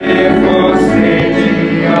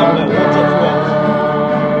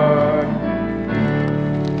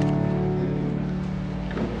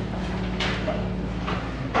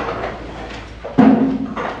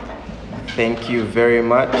Thank you very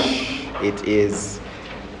much. It is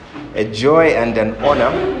a joy and an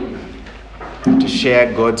honor to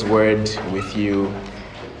share God's word with you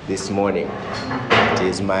this morning. It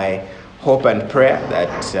is my hope and prayer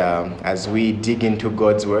that as we dig into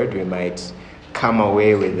God's word, we might come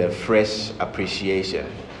away with a fresh appreciation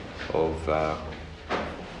of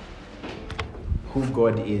who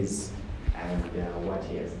God is and what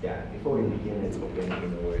he has done. Before we begin, let's open in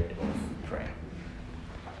a word of prayer.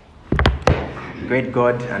 Great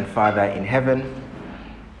God and Father in heaven,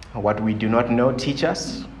 what we do not know, teach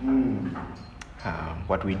us.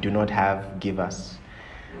 What we do not have, give us.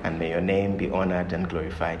 And may your name be honored and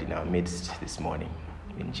glorified in our midst this morning.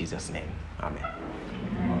 In Jesus' name, amen.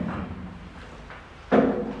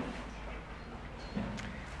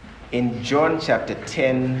 In John chapter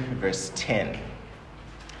 10, verse 10,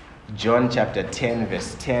 John chapter 10,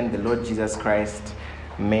 verse 10, the Lord Jesus Christ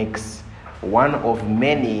makes one of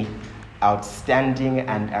many outstanding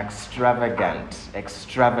and extravagant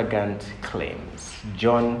claims.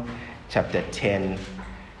 John chapter 10,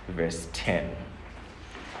 verse 10.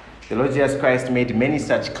 The Lord Jesus Christ made many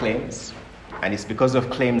such claims, and it's because of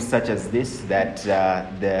claims such as this that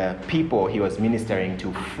the people he was ministering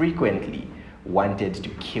to frequently wanted to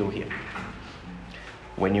kill him.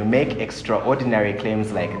 When you make extraordinary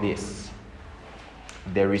claims like this,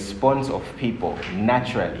 the response of people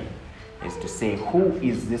naturally is to say, who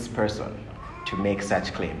is this person to make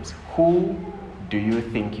such claims? Who do you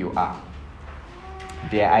think you are?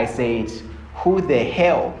 Dare I say it, who the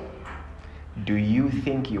hell do you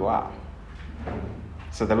think you are?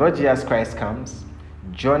 So the Lord Jesus Christ comes,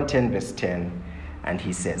 John 10 verse 10, and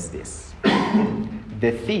he says this: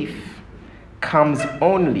 the thief comes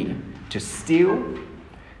only to steal,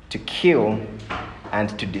 to kill,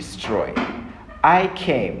 and to destroy. I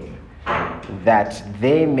came that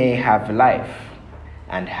they may have life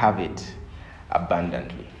and have it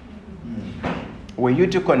abundantly. Were you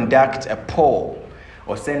to conduct a poll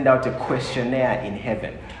or send out a questionnaire in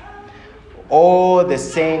heaven, all the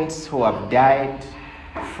saints who have died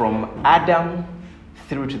from Adam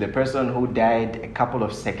through to the person who died a couple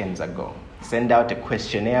of seconds ago, send out a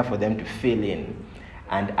questionnaire for them to fill in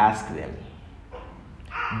and ask them,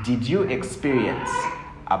 did you experience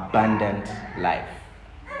abundant life?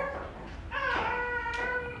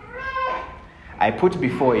 I put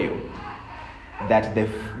before you that the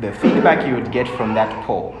feedback you would get from that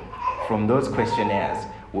poll, from those questionnaires,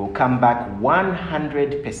 will come back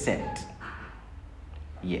 100%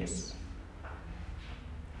 yes.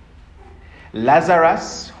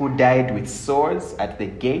 Lazarus, who died with sores at the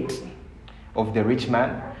gate of the rich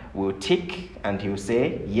man, will tick and he will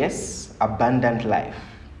say, yes, abundant life.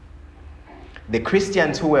 The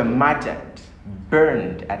Christians who were martyred,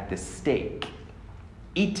 burned at the stake,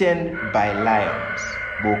 eaten by lions,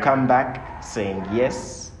 will come back saying,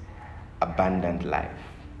 yes, abundant life.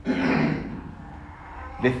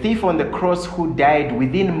 The thief on the cross who died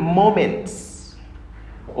within moments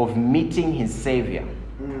of meeting his Savior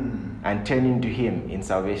and turning to him in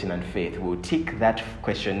salvation and faith will tick that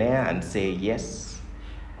questionnaire and say, yes,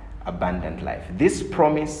 abundant life. This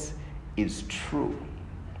promise is true.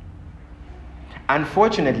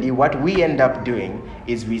 Unfortunately, what we end up doing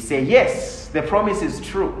is we say, yes, the promise is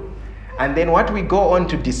true. And then what we go on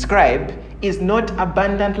to describe is not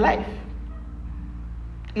abundant life.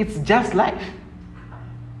 It's just life.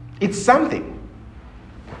 It's something.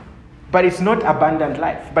 But it's not abundant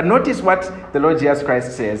life. But notice what the Lord Jesus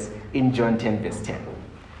Christ says in John 10 verse 10.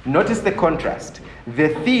 Notice the contrast. The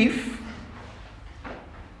thief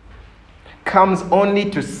comes only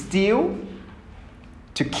to steal,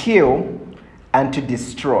 to kill, and to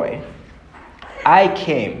destroy. I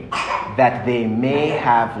came that they may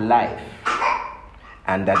have life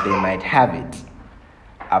and that they might have it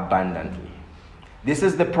abundantly. This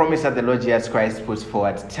is the promise that the Lord Jesus Christ puts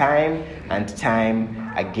forward time and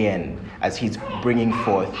time again as he's bringing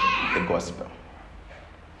forth the gospel.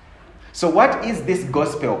 So what is this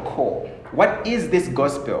gospel call? What is this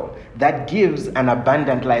gospel that gives an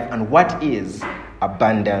abundant life, and what is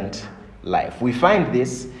abundant life? We find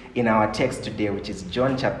this in our text today, which is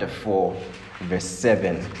John chapter 4, verse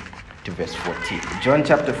 7 to verse 14. John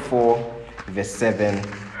chapter 4, verse 7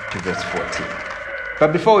 to verse 14.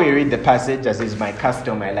 But before we read the passage, as is my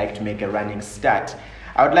custom, I like to make a running start.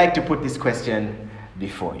 I would like to put this question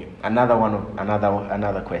before you. Another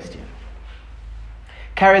question.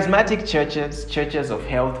 Charismatic churches of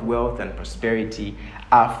health, wealth, and prosperity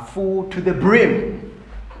are full to the brim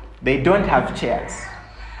They don't have chairs.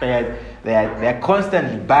 They're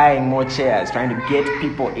constantly buying more chairs, trying to get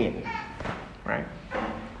people in. Right?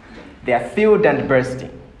 They are filled and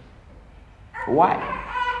bursting. Why?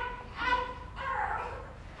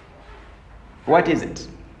 What is it?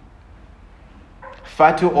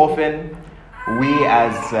 Far too often, we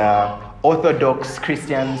as Orthodox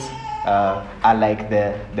Christians are like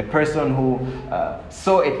the person who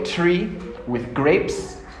saw a tree with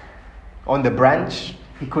grapes on the branch.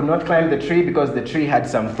 He could not climb the tree because the tree had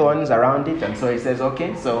some thorns around it. And so he says,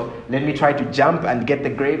 okay, so let me try to jump and get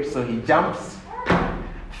the grapes. So he jumps,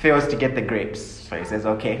 fails to get the grapes. So he says,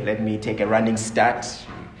 okay, let me take a running start.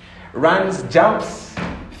 Runs, jumps,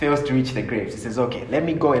 fails to reach the grapes. He says, okay, let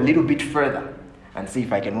me go a little bit further and see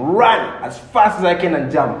if I can run as fast as I can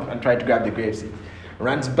and jump and try to grab the grapes.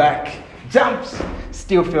 Runs back, jumps,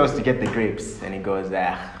 still fails to get the grapes. And he goes,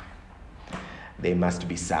 they must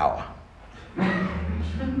be sour.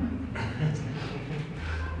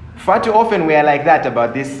 Far too often we are like that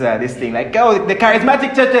about this thing. Like, oh, the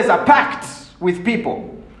charismatic churches are packed with people.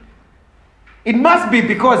 It must be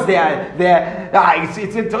because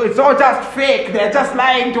it's all just fake. They're just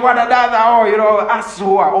lying to one another. Oh, us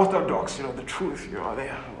who are Orthodox, the truth, they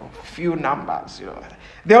are few numbers,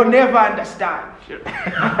 They'll never understand.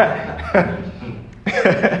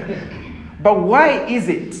 But why is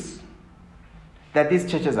it that these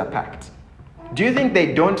churches are packed? Do you think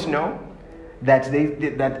they don't know that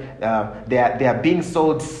they are being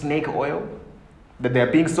sold snake oil? That they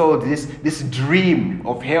are being sold this dream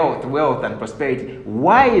of health, wealth, and prosperity?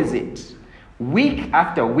 Why is it week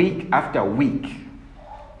after week after week,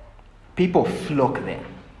 people flock there?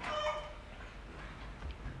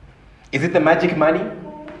 Is it the magic money?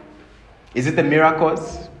 Is it the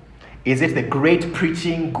miracles? Is it the great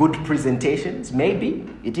preaching, good presentations? Maybe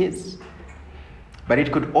it is. But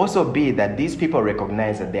it could also be that these people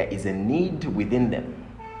recognize that there is a need within them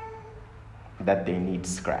that they need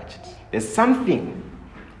scratched. There's something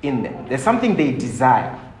in them. There's something they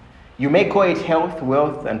desire. You may call it health,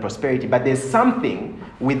 wealth, and prosperity, but there's something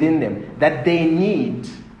within them that they need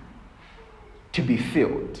to be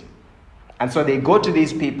filled. And so they go to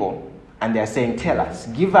these people and they're saying, tell us,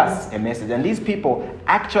 give us a message. And these people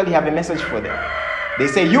actually have a message for them. They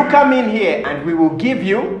say, you come in here and we will give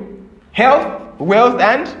you health, wealth,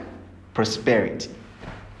 and prosperity.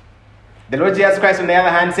 The Lord Jesus Christ, on the other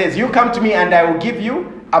hand, says, you come to me and I will give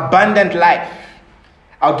you abundant life.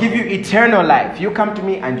 I'll give you eternal life. You come to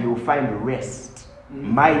me and you will find rest.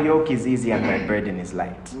 My yoke is easy and my burden is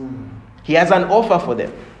light. He has an offer for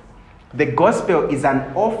them. The gospel is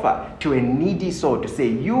an offer to a needy soul to say,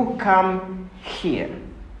 you come here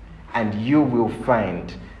and you will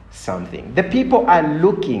find something. The people are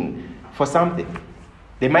looking for something.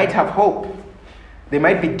 They might have hope. They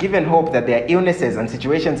might be given hope that their illnesses and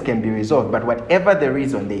situations can be resolved. But whatever the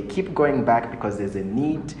reason, they keep going back because there's a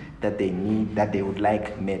need that they would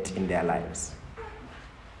like met in their lives.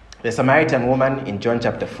 The Samaritan woman in John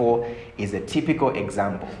chapter 4 is a typical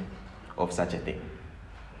example of such a thing.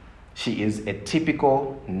 She is a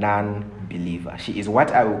typical non-believer. She is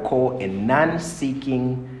what I will call a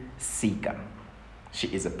non-seeking seeker. She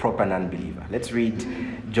is a proper non-believer. Let's read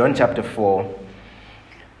John chapter 4,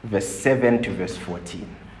 verse 7 to verse 14,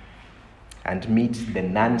 and meet the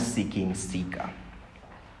non-seeking seeker.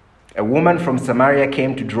 A woman from Samaria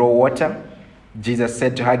came to draw water. Jesus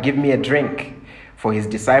said to her, give me a drink, for his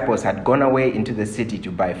disciples had gone away into the city to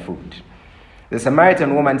buy food. The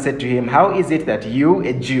Samaritan woman said to him, how is it that you,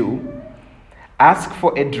 a Jew, ask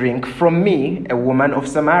for a drink from me, a woman of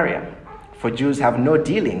Samaria? For Jews have no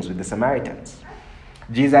dealings with the Samaritans.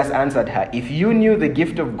 Jesus answered her, if you knew the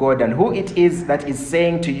gift of God and who it is that is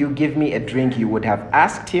saying to you, give me a drink, you would have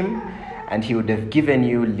asked him, and he would have given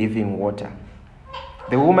you living water.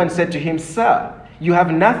 The woman said to him, sir, you have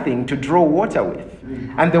nothing to draw water with,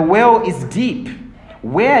 and the well is deep.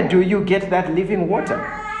 Where do you get that living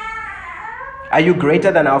water? Are you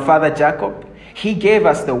greater than our father Jacob? He gave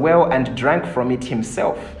us the well and drank from it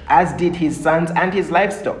himself, as did his sons and his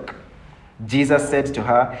livestock. Jesus said to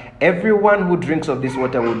her, everyone who drinks of this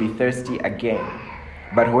water will be thirsty again.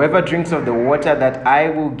 But whoever drinks of the water that I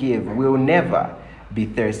will give will never be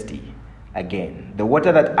thirsty again. The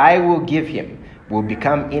water that I will give him will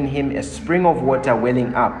become in him a spring of water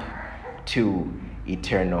welling up to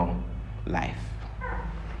eternal life.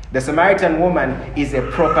 The Samaritan woman is a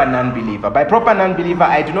proper non-believer. By proper non-believer,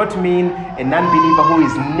 I do not mean a non-believer who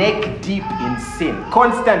is neck deep in sin,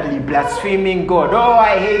 constantly blaspheming God. Oh,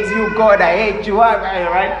 I hate you, God, I hate you,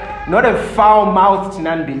 right? Not a foul-mouthed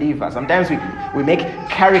non-believer. Sometimes we make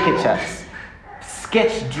caricatures,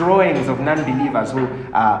 sketch drawings of non-believers who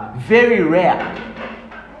are very rare.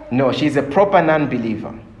 No, she's a proper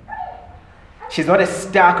non-believer. She's not a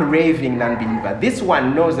stark, raving non-believer. This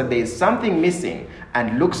one knows that there is something missing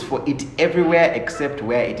and looks for it everywhere except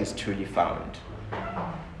where it is truly found.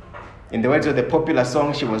 In the words of the popular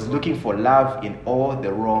song, she was looking for love in all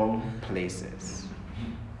the wrong places.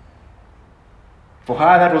 For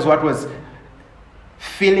her, that was what was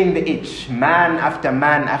filling the itch, man after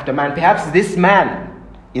man after man. Perhaps this man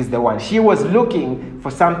is the one. She was looking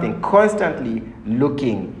for something, constantly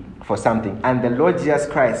looking for something. And the Lord Jesus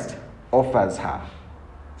Christ offers her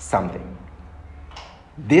something.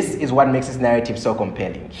 This is what makes this narrative so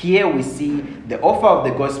compelling. Here we see the offer of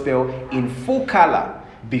the gospel in full color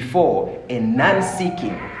before a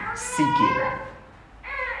non-seeking,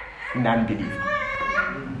 non-believer.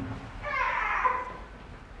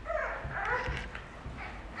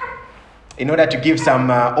 In order to give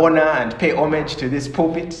some honor and pay homage to this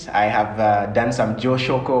pulpit, I have done some Joe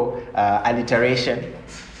Shoko alliteration.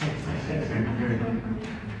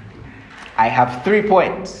 I have 3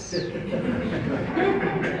 points.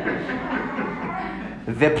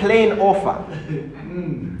 The plain offer,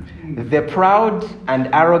 the proud and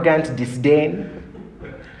arrogant disdain,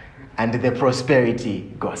 and the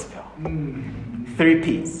prosperity gospel. 3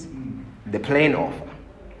 P's. The plain offer.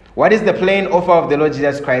 What is the plain offer of the Lord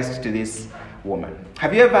Jesus Christ to this woman?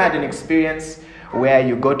 Have you ever had an experience where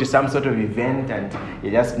you go to some sort of event and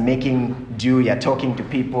you're just making do, you're talking to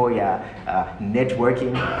people, you're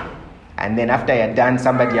networking, and then after you're done,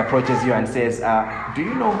 somebody approaches you and says, do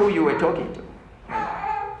you know who you were talking to?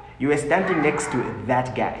 You were standing next to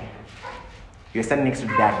that guy. You were standing next to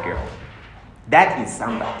that girl. That is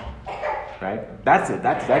somebody, right? That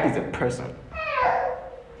is a person.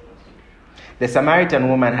 The Samaritan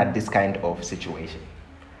woman had this kind of situation.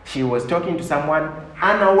 She was talking to someone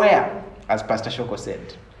unaware, as Pastor Shoko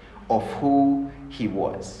said, of who he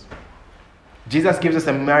was. Jesus gives the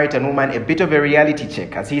Samaritan woman a bit of a reality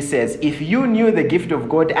check as he says, if you knew the gift of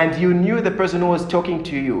God and you knew the person who was talking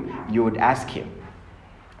to you, you would ask him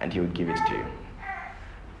and he would give it to you.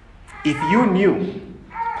 If you knew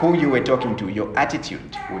who you were talking to, your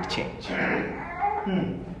attitude would change.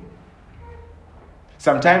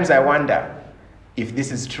 Sometimes I wonder if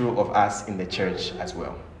this is true of us in the church as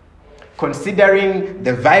well. Considering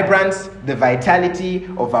the vibrance, the vitality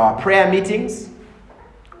of our prayer meetings,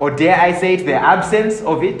 or dare I say it, the absence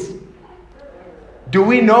of it, do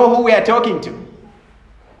we know who we are talking to?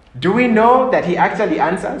 Do we know that he actually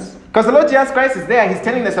answers? Because the Lord Jesus Christ is there. He's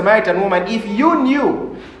telling the Samaritan woman, if you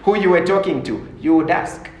knew who you were talking to, you would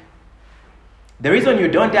ask. The reason you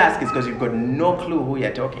don't ask is because you've got no clue who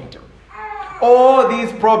you're talking to. All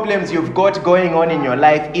these problems you've got going on in your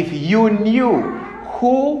life, if you knew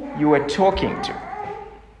who you were talking to,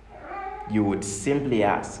 you would simply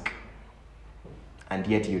ask. And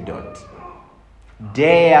yet you don't.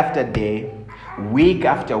 Day after day, week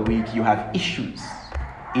after week, you have issues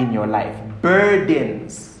in your life.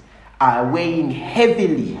 Burdens are weighing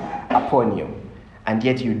heavily upon you. And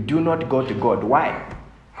yet you do not go to God. Why?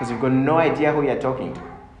 Because you've got no idea who you're talking to.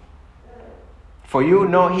 For you,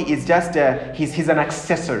 no, he is just, he's an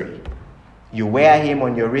accessory. You wear him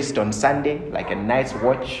on your wrist on Sunday, like a nice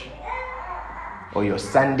watch, or your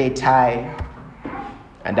Sunday tie.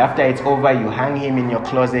 And after it's over, you hang him in your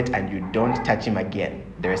closet and you don't touch him again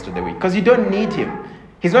the rest of the week. Because you don't need him.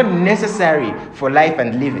 He's not necessary for life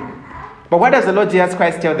and living. But what does the Lord Jesus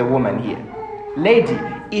Christ tell the woman here? Lady,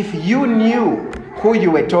 if you knew who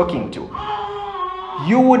you were talking to,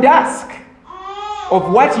 you would ask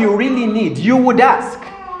of what you really need. You would ask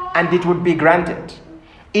and it would be granted.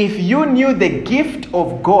 If you knew the gift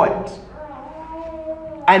of God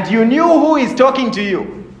and you knew who is talking to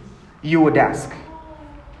you, you would ask.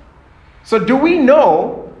 So do we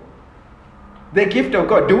know the gift of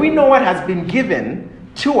God? Do we know what has been given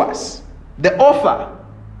to us? The offer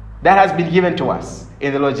that has been given to us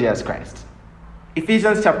in the Lord Jesus Christ.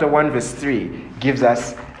 Ephesians chapter 1 verse 3 gives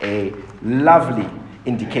us a lovely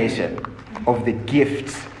indication of the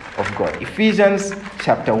gift of God. Ephesians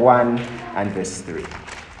chapter 1 and verse 3.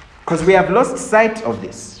 Because we have lost sight of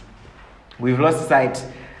this. We've lost sight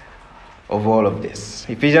of all of this.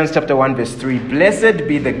 Ephesians chapter 1 verse 3. Blessed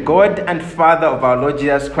be the God and Father of our Lord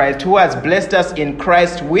Jesus Christ, who has blessed us in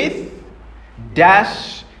Christ with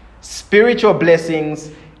spiritual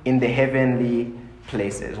blessings in the heavenly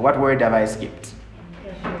places. What word have I skipped?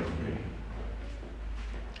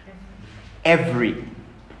 Every.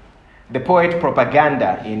 The poet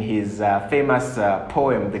Propaganda, in his famous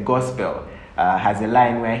poem, The Gospel, has a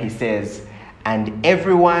line where he says, and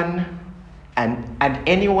everyone, and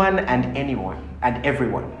anyone, and anyone, and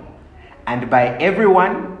everyone. And by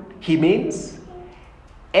everyone, he means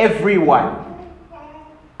everyone.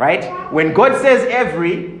 Right? When God says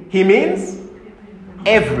every, he means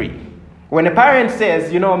every. When a parent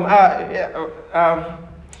says,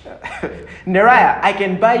 Neraya, I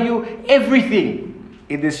can buy you everything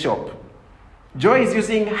in this shop, Joy is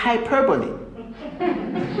using hyperbole.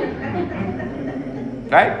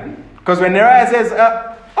 Right? Because when Neraya says,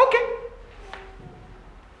 okay,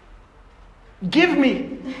 give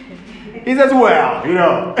me, he says, well,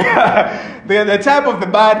 the type of the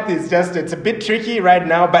math is just, it's a bit tricky right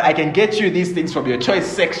now, but I can get you these things from your choice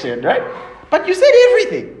section, right? But you said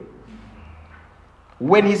everything.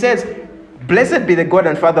 When he says, blessed be the God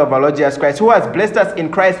and Father of our Lord Jesus Christ, who has blessed us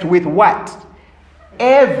in Christ with what?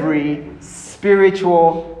 Every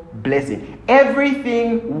spiritual blessing.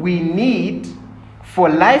 Everything we need for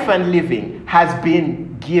life and living has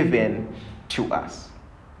been given to us.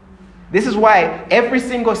 This is why every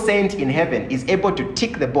single saint in heaven is able to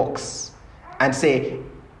tick the box and say,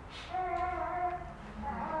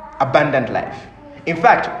 abundant life. In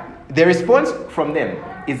fact, the response from them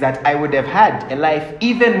is that I would have had a life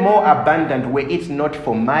even more abundant were it not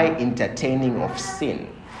for my entertaining of sin.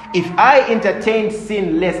 If I entertained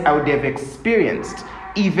sin less, I would have experienced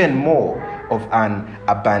even more of an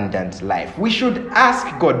abundant life. We should ask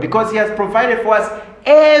God, because he has provided for us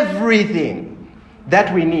everything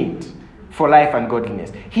that we need for life and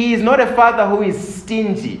godliness. He is not a father who is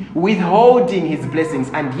stingy, withholding his blessings,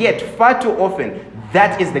 and yet far too often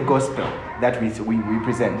that is the gospel that we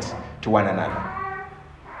present to one another.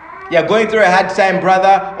 You're going through a hard time,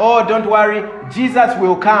 brother. Oh, don't worry. Jesus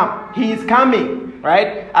will come. He is coming,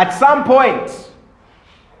 right? At some point,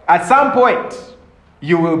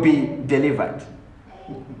 you will be delivered,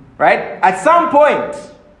 right? At some point,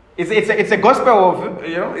 it's a gospel of,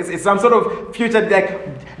 it's some sort of future,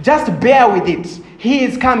 like, just bear with it. He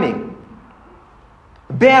is coming.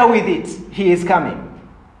 Bear with it. He is coming.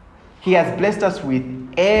 He has blessed us with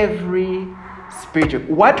every spiritual.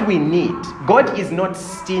 What we need, God is not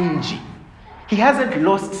stingy. He hasn't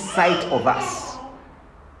lost sight of us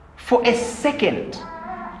for a second.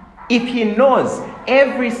 If he knows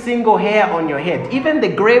every single hair on your head, even the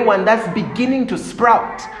gray one that's beginning to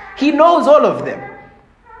sprout, he knows all of them.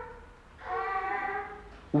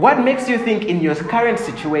 What makes you think in your current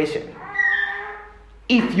situation,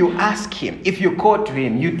 if you ask him, if you call to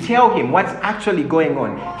him, you tell him what's actually going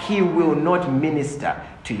on, he will not minister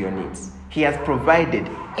to your needs? He has provided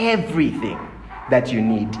everything that you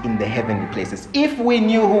need in the heavenly places. If we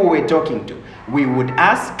knew who we're talking to, we would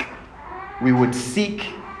ask, we would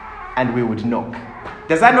seek, and we would knock.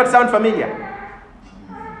 Does that not sound familiar?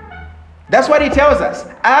 That's what he tells us.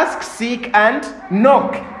 Ask, seek, and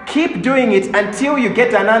knock. Keep doing it until you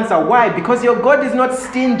get an answer. Why? Because your God is not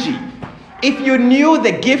stingy. If you knew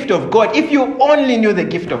the gift of God, if you only knew the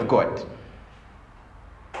gift of God,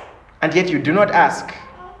 and yet you do not ask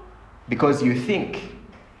because you think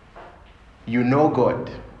you know God,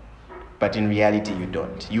 but in reality you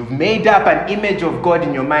don't. You've made up an image of God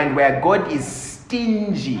in your mind where God is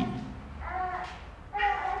stingy,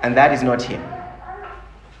 and that is not him.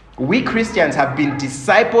 We Christians have been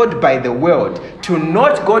discipled by the world to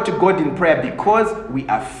not go to God in prayer because we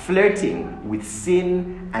are flirting with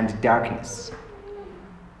sin and darkness,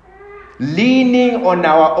 leaning on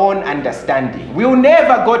our own understanding. We'll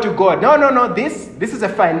never go to God. No. This is a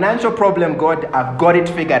financial problem, God. I've got it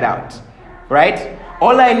figured out. Right?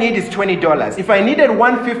 All I need is $20. If I needed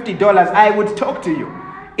 $150, I would talk to you.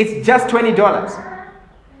 It's just $20.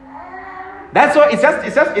 That's all. It's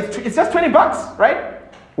just $20, right?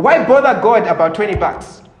 Why bother God about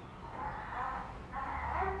 $20?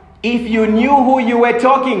 If you knew who you were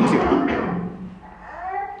talking to.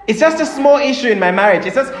 It's just a small issue in my marriage.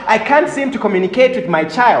 It's just I can't seem to communicate with my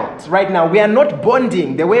child right now. We are not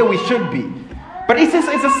bonding the way we should be. But it's a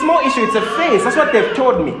small issue. It's a phase. That's what they've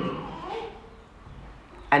told me.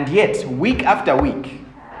 And yet, week after week,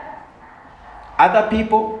 other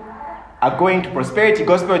people are going to prosperity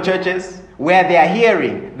gospel churches where they are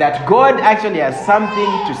hearing that God actually has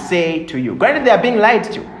something to say to you. Granted, they are being lied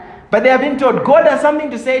to, but they are being told God has something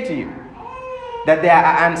to say to you, that there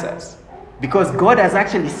are answers. Because God has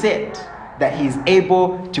actually said that he is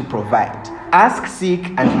able to provide. Ask, seek,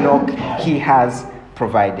 and knock. He has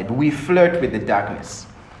provided. We flirt with the darkness.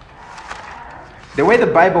 The way the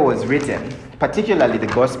Bible was written, particularly the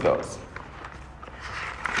Gospels,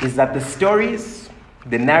 is that the stories,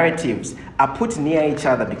 the narratives, are put near each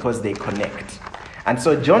other because they connect. And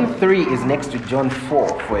so John 3 is next to John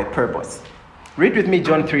 4 for a purpose. Read with me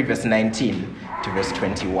John 3 verse 19 to verse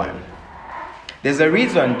 21. There's a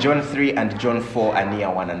reason John 3 and John 4 are near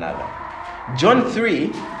one another. John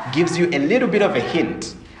 3 gives you a little bit of a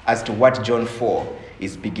hint as to what John 4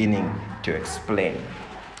 is beginning to explain.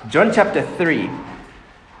 John chapter 3,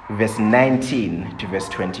 verse 19 to verse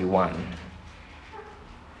 21.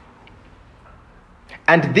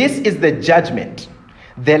 And this is the judgment.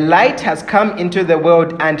 The light has come into the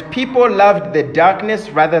world, and people loved the darkness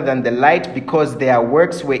rather than the light, because their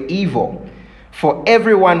works were evil. For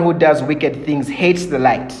everyone who does wicked things hates the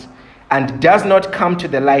light, and does not come to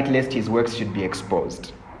the light, lest his works should be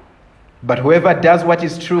exposed. But whoever does what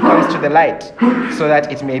is true comes to the light, so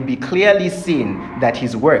that it may be clearly seen that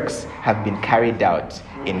his works have been carried out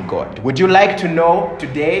in God. Would you like to know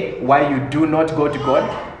today why you do not go to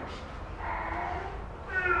God?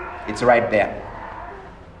 It's right there.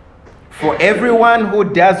 For everyone who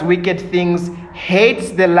does wicked things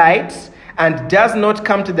hates the light and does not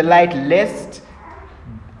come to the light, lest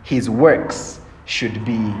his works should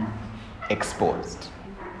be exposed.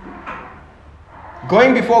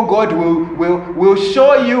 Going before God will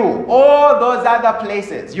show you all those other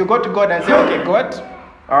places. You go to God and say, okay, God,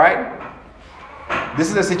 all right, this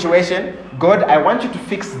is the situation. God, I want you to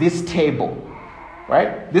fix this table,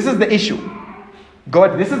 right? This is the issue.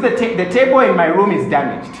 God, this is the table in my room is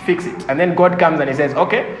damaged. Fix it. And then God comes and he says,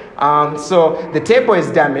 okay, so the table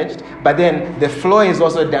is damaged, but then the floor is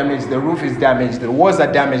also damaged, the roof is damaged, the walls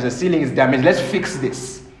are damaged, the ceiling is damaged. Let's fix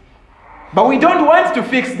this. But we don't want to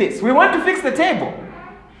fix this. We want to fix the table.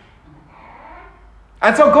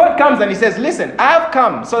 And so God comes and he says, listen, I've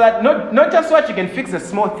come so that not just so that you can fix a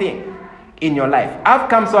small thing in your life. I've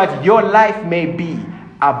come so that your life may be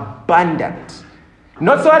abundant.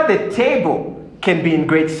 Not so that the table can be in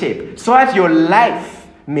great shape, so that your life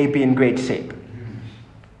may be in great shape.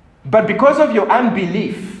 But because of your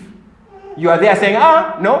unbelief, you are there saying,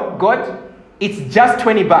 no, God, it's just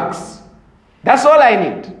 $20. That's all I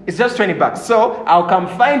need. It's just $20. So I'll come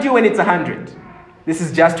find you when it's 100. This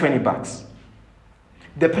is just $20.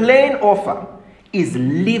 The plain offer is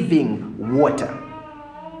living water.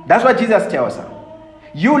 That's what Jesus tells her.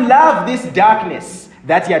 You love this darkness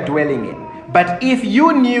that you're dwelling in. But if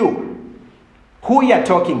you knew who you're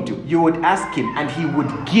talking to, you would ask him and he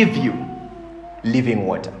would give you living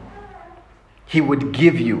water. He would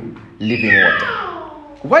give you living water.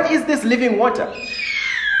 What is this living water?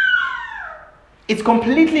 It's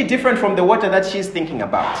completely different from the water that she's thinking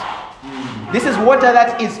about. This is water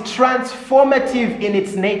that is transformative in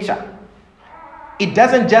its nature. It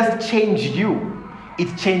doesn't just change you,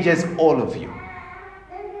 it changes all of you.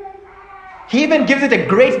 He even gives it a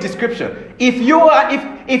great description. If you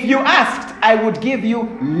asked, I would give you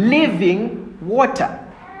living water.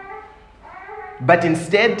 But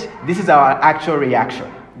instead, this is our actual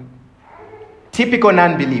reaction. Typical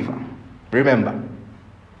non-believer. Remember,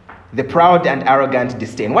 the proud and arrogant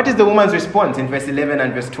disdain. What is the woman's response in verse 11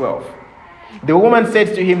 and verse 12? The woman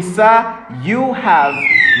said to him, Sir, you have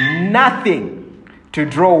nothing to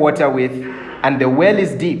draw water with, and the well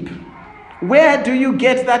is deep. Where do you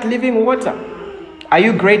get that living water? Are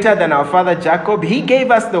you greater than our father Jacob? He gave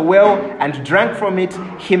us the well and drank from it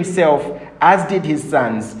himself, as did his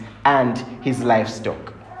sons and his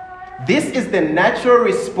livestock. This is the natural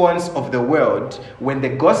response of the world when the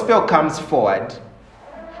gospel comes forward,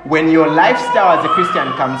 when your lifestyle as a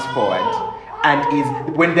Christian comes forward,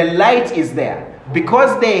 and when the light is there.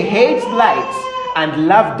 Because they hate light and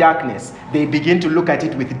love darkness, they begin to look at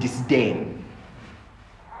it with disdain.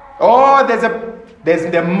 Oh,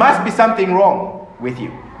 there must be something wrong with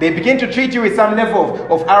you. They begin to treat you with some level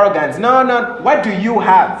of arrogance. No, what do you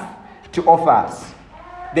have to offer us?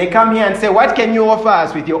 They come here and say, what can you offer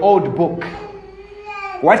us with your old book?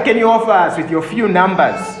 What can you offer us with your few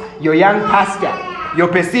numbers, your young pastor, your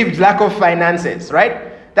perceived lack of finances, right?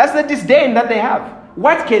 That's the disdain that they have.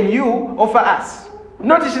 What can you offer us?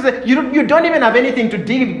 Notice she said, you don't even have anything to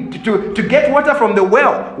dig to get water from the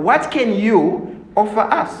well. What can you offer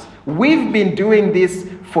us? We've been doing this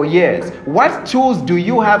for years. What tools do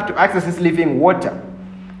you have to access this living water?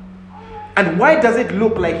 And why does it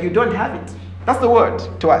look like you don't have it? That's the word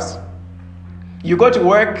to us. You go to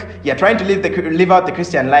work, you're trying to live out the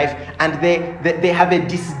Christian life, and they have a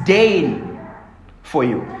disdain for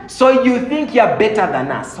you. So you think you're better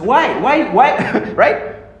than us. Why?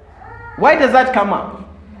 Right? Why does that come up?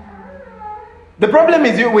 The problem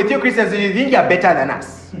is with you Christians, you think you're better than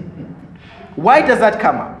us. Why does that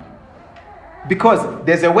come up? Because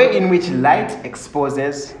there's a way in which light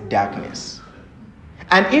exposes darkness.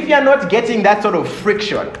 And if you're not getting that sort of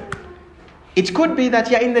friction, it could be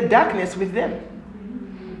that you're in the darkness with them.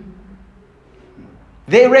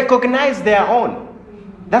 They recognize their own.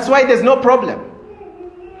 That's why there's no problem.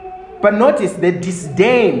 But notice the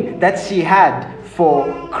disdain that she had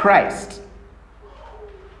for Christ.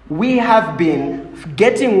 We have been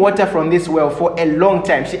getting water from this well for a long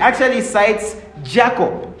time. She actually cites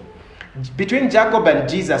Jacob. Between Jacob and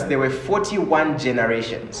Jesus, there were 41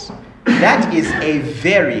 generations. That is a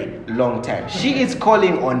very long time. She is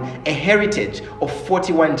calling on a heritage of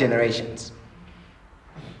 41 generations.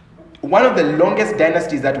 One of the longest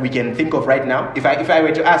dynasties that we can think of right now, if I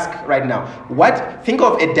were to ask right now, think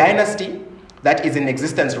of a dynasty that is in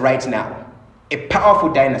existence right now. A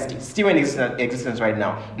powerful dynasty, still in existence right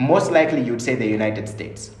now. Most likely you'd say the United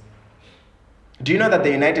States. Do you know that the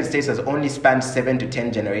United States has only spanned 7 to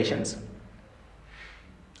 10 generations?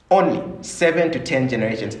 Only 7 to 10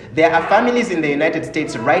 generations. There are families in the United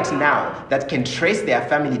States right now that can trace their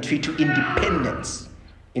family tree to independence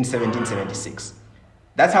in 1776.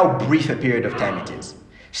 That's how brief a period of time it is.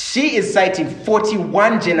 She is citing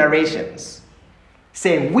 41 generations,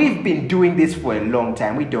 saying, we've been doing this for a long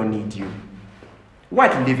time. We don't need you.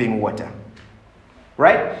 What living water?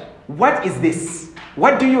 Right? What is this?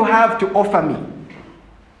 What do you have to offer me?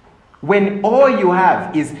 When all you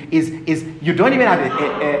have is you don't even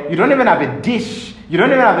have a dish, you don't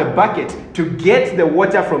even have a bucket to get the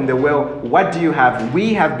water from the well. What do you have?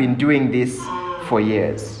 We have been doing this for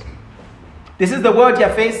years. This is the world you're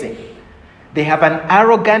facing. They have an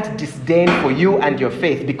arrogant disdain for you and your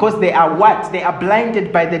faith because they are what? They are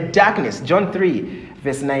blinded by the darkness. John 3,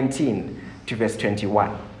 verse 19 to verse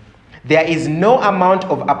 21. There is no amount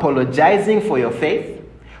of apologizing for your faith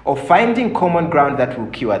or finding common ground that will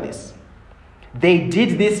cure this. They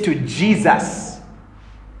did this to Jesus,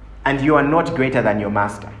 and you are not greater than your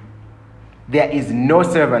master. There is no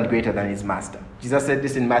servant greater than his master. Jesus said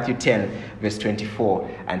this in Matthew 10, verse 24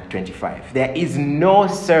 and 25. There is no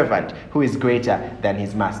servant who is greater than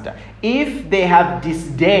his master. If they have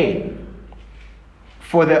disdain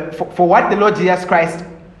for what the Lord Jesus Christ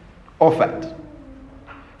offered,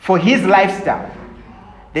 for his lifestyle,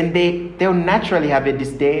 then they'll naturally have a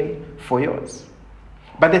disdain for yours.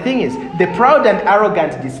 But the thing is, the proud and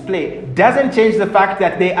arrogant display doesn't change the fact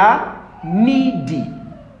that they are needy.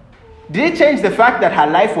 Did it change the fact that her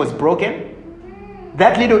life was broken?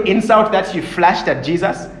 That little insult that she flashed at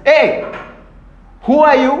Jesus? Hey, who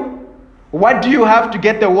are you? What do you have to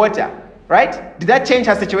get the water? Right? Did that change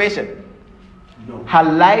her situation? No. Her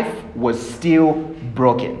life was still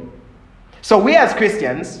broken. So we as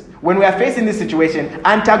Christians, when we are facing this situation,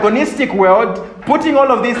 antagonistic world, putting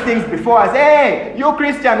all of these things before us, hey, you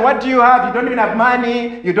Christian, what do you have? You don't even have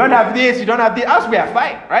money, you don't have this, you don't have this. Us, we are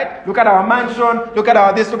fine, right? Look at our mansion, look at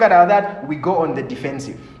our this, look at our that. We go on the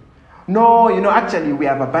defensive. No, actually we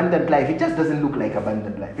have abundant life. It just doesn't look like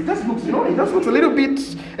abundant life. It just looks, it just looks a little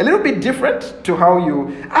bit different to how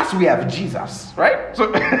as we have Jesus, right?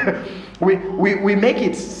 So we make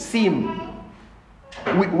it seem,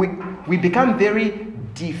 we become very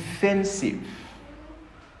defensive.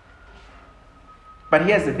 But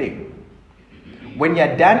here's the thing. When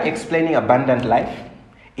you're done explaining abundant life,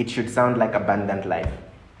 it should sound like abundant life.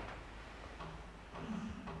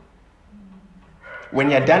 When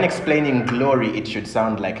you're done explaining glory, it should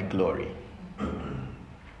sound like glory.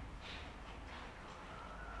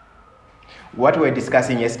 What we were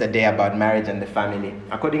discussing yesterday about marriage and the family,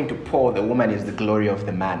 according to Paul, the woman is the glory of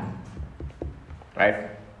the man. Right?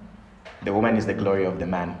 The woman is the glory of the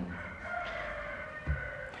man.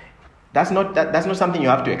 That's not something you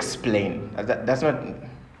have to explain. That's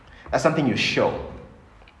something you show.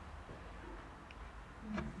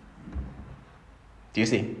 Do you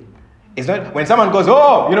see? It's not when someone goes,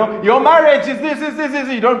 your marriage is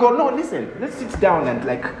this. You don't go, no, listen, let's sit down and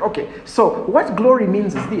okay, so what glory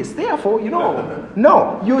means is this. Therefore,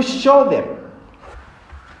 no, you show them.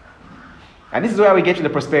 And this is where we get to the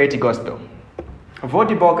prosperity gospel.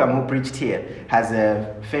 Vodi Bolkam, who preached here, has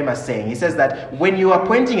a famous saying. He says that when you are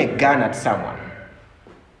pointing a gun at someone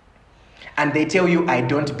and they tell you, I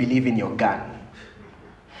don't believe in your gun,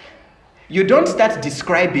 you don't start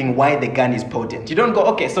describing why the gun is potent. You don't go,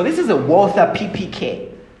 okay, so this is a Walther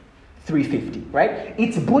PPK 350, right?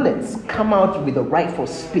 Its bullets come out with a rifle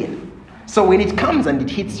spin. So when it comes and it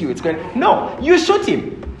hits you, it's going, no, you shoot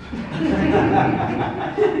him.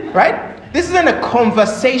 Right? This isn't a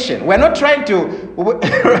conversation. We're not trying to...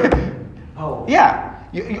 Yeah.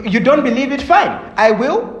 You don't believe it? Fine. I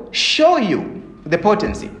will show you the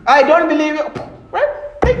potency. I don't believe it. Right?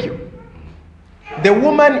 Thank you. The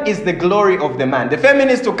woman is the glory of the man. The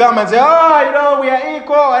feminists to come and say, we are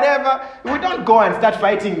equal, whatever. We don't go and start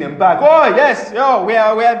fighting them back. Oh, yes, we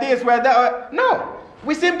are this, we are that. No.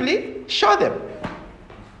 We simply show them.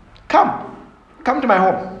 Come to my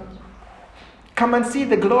home. Come and see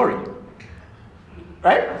the glory.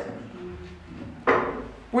 Right?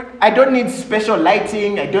 I don't need special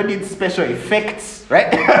lighting. I don't need special effects.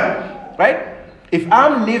 Right? Right? If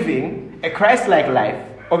I'm living a Christ-like life,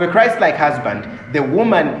 of a Christ-like husband, the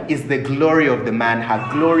woman is the glory of the man. Her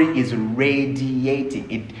glory is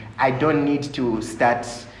radiating. I don't need to start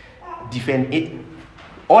defending it.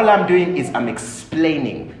 All I'm doing is I'm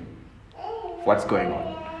explaining what's going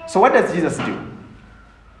on. So what does Jesus do?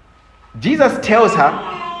 Jesus tells her,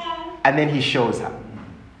 and then he shows her.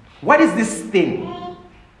 What is this thing?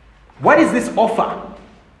 What is this offer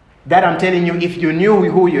that I'm telling you? If you knew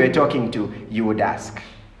who you were talking to, you would ask.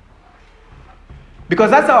 Because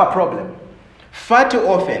that's our problem. Far too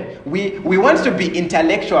often, we want to be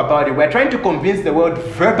intellectual about it. We're trying to convince the world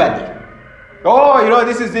verbally. Oh,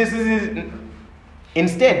 this is.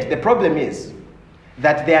 Instead, the problem is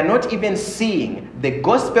that they are not even seeing the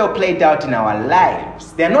gospel played out in our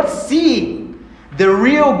lives. They are not seeing the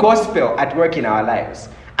real gospel at work in our lives.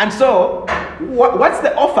 And so, what's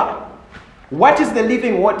the offer? What is the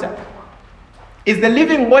living water? Is the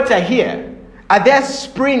living water here? Are there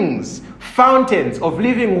springs, fountains of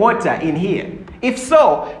living water in here? If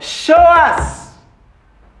so, show us.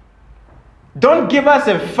 Don't give us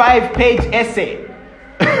a 5-page essay.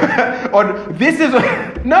 Or this is...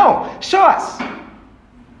 No, show us.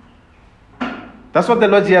 That's what the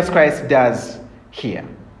Lord Jesus Christ does here.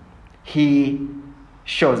 He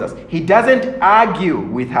shows us. He doesn't argue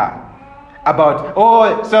with her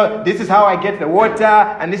about, so this is how I get the water,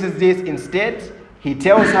 and this is this. Instead, he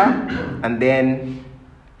tells her, and then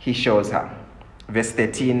he shows her. Verse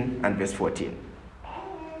 13 and verse 14.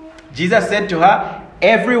 Jesus said to her,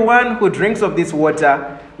 everyone who drinks of this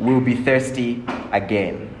water will be thirsty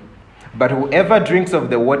again. But whoever drinks of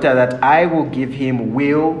the water that I will give him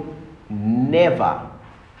will never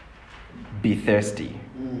be thirsty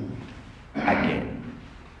again.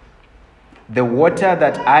 The water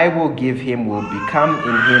that I will give him will become in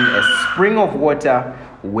him a spring of water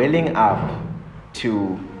welling up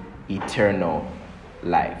to eternal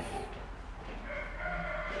life.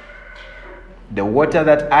 The water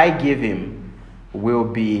that I give him will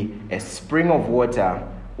be a spring of water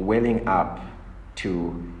welling up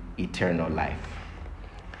to eternal life.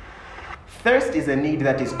 Thirst is a need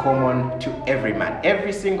that is common to every man.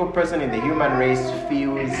 Every single person in the human race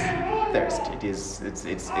feels thirst.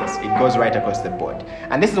 It goes right across the board.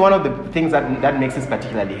 And this is one of the things that makes this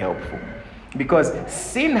particularly helpful. Because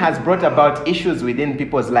sin has brought about issues within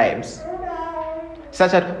people's lives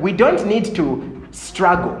such that we don't need to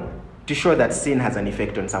struggle to show that sin has an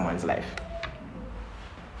effect on someone's life.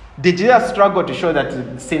 Did Jesus struggle to show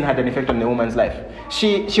that sin had an effect on the woman's life?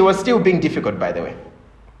 She was still being difficult, by the way.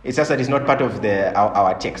 It's just that it's not part of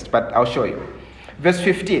our text, but I'll show you. Verse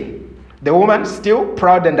 15. The woman, still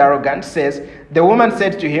proud and arrogant, says, the woman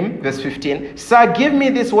said to him, verse 15, Sir, give me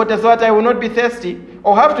this water so that I will not be thirsty,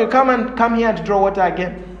 or have to come here to draw water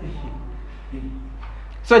again.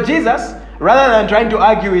 So Jesus, rather than trying to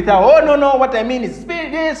argue with her, no, what I mean is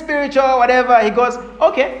spiritual, whatever, he goes,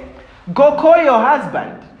 okay, go call your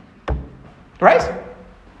husband. Right?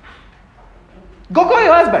 Go call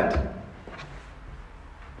your husband.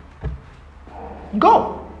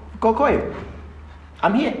 Go call him.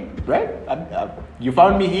 I'm here, right? You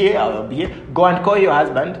found me here, I'll be here. Go and call your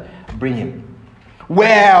husband, bring him.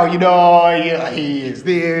 Well, he is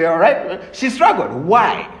there, right? She struggled.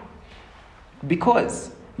 Why?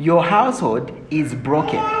 Because your household is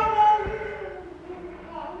broken.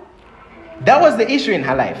 That was the issue in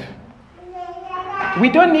her life. We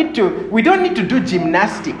don't need to do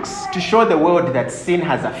gymnastics to show the world that sin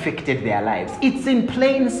has affected their lives. It's in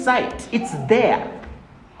plain sight. It's there.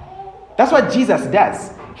 That's what Jesus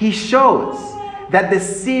does. He shows that the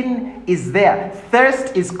sin is there.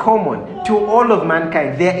 Thirst is common to all of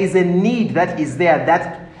mankind. There is a need that is there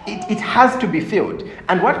that it has to be filled.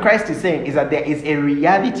 And what Christ is saying is that there is a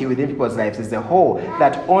reality within people's lives as a whole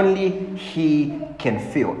that only he can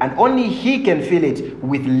fill. And only he can fill it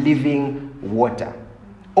with living water.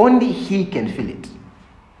 Only he can fill it.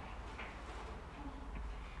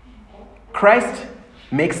 Christ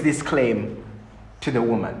makes this claim to the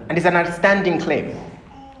woman. And it's an outstanding claim.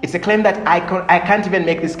 It's a claim that I can't even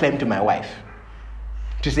make this claim to my wife.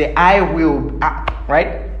 To say, I will,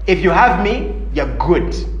 right? If you have me, you're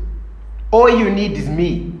good. All you need is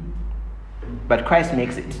me. But Christ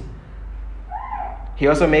makes it. He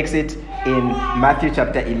also makes it in Matthew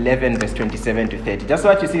chapter 11, verse 27 to 30. Just so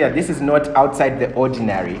that you see that this is not outside the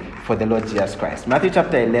ordinary for the Lord Jesus Christ. Matthew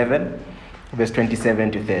chapter 11, verse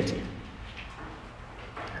 27 to 30.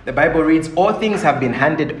 The Bible reads, all things have been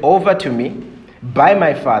handed over to me by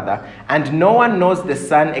my Father, and no one knows the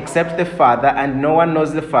Son except the Father, and no one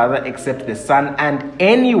knows the Father except the Son, and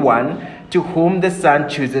anyone to whom the Son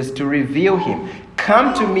chooses to reveal him.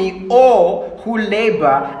 Come to me, all who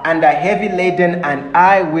labor and are heavy laden, and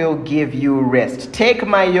I will give you rest. Take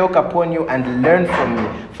my yoke upon you and learn from me,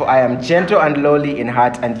 for I am gentle and lowly in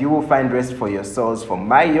heart, and you will find rest for your souls. For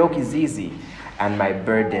my yoke is easy and my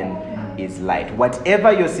burden is light.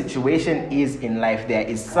 Whatever your situation is in life, there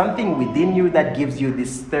is something within you that gives you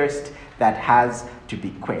this thirst that has to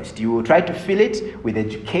be quenched. You will try to fill it with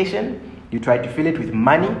education. You try to fill it with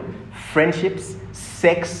money, friendships,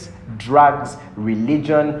 sex, drugs,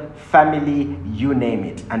 religion, family, you name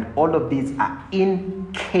it. And all of these are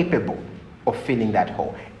incapable of filling that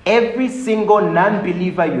hole. Every single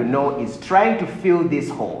non-believer you know is trying to fill this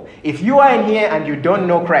hole. If you are in here and you don't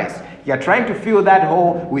know Christ, you're trying to fill that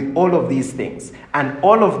hole with all of these things. And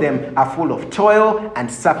all of them are full of toil and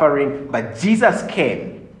suffering. But Jesus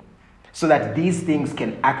came so that these things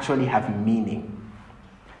can actually have meaning.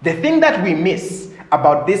 The thing that we miss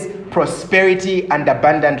about this prosperity and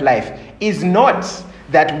abundant life is not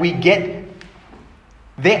that we get,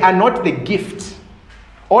 they are not the gift.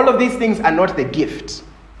 All of these things are not the gift.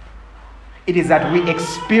 It is that we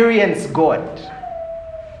experience God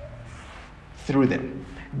through them.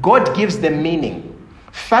 God gives them meaning.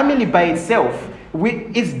 Family by itself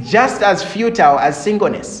is just as futile as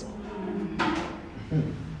singleness.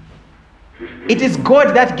 It is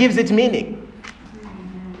God that gives it meaning.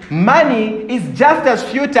 Money is just as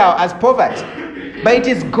futile as poverty, but it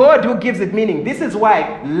is God who gives it meaning. This is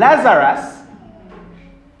why Lazarus,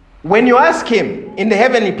 when you ask him in the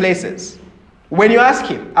heavenly places, when you ask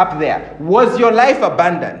him up there, was your life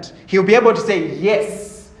abundant? He'll be able to say,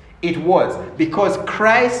 yes, it was, because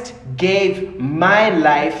Christ gave my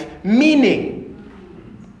life meaning.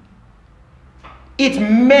 It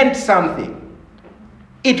meant something.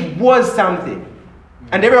 It was something.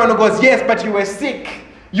 And everyone goes, yes, but you were sick.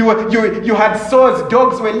 You had sores,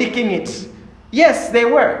 dogs were licking it. Yes, they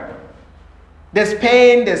were. There's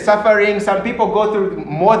pain, there's suffering. Some people go through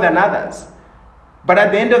more than others. But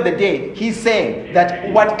at the end of the day, he's saying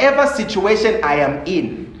that whatever situation I am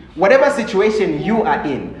in, whatever situation you are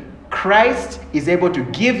in, Christ is able to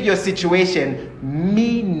give your situation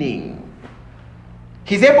meaning.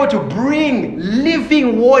 He's able to bring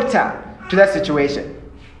living water to that situation.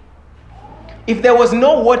 If there was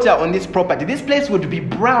no water on this property, this place would be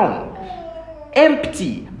brown,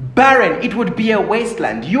 empty, barren. It would be a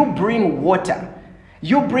wasteland. You bring water.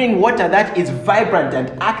 You bring water that is vibrant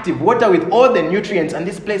and active, water with all the nutrients, and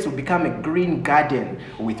this place will become a green garden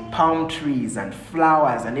with palm trees and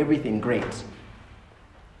flowers and everything great.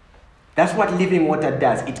 That's what living water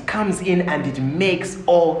does. It comes in and it makes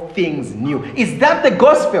all things new. Is that the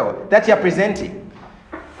gospel that you're presenting?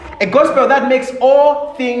 A gospel that makes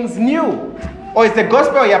all things new? Or is the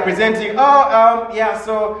gospel you're presenting,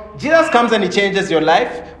 so Jesus comes and he changes your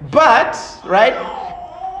life, but, right,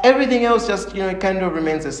 everything else just, it kind of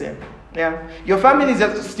remains the same. Yeah. Your family is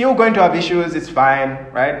just still going to have issues, it's fine,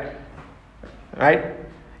 right? Right?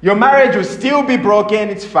 Your marriage will still be broken,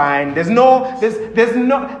 it's fine. There's no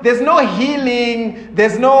healing,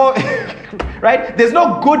 there's no right? There's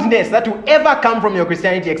no goodness that will ever come from your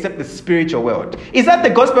Christianity except the spiritual world. Is that the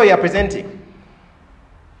gospel you're presenting?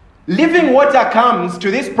 Living water comes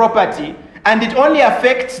to this property and it only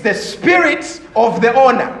affects the spirit of the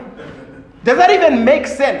owner. Does that even make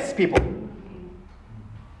sense, people?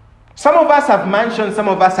 Some of us have mansions, some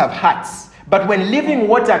of us have huts. But when living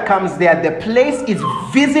water comes there, the place is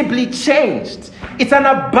visibly changed. It's an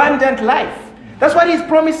abundant life. That's what he's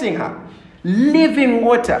promising her. Living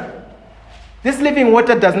water. This living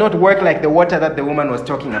water does not work like the water that the woman was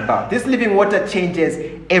talking about. This living water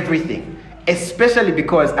changes everything. Especially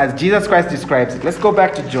because, as Jesus Christ describes it, let's go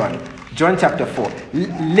back to John chapter 4.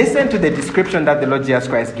 Listen to the description that the Lord Jesus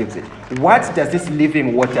Christ gives it. What does this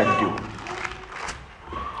living water do?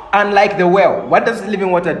 Unlike the well, what does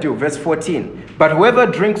living water do? Verse 14. But whoever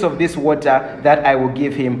drinks of this water that I will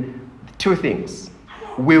give him, two things.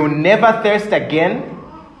 Will never thirst again.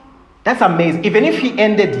 That's amazing. Even if he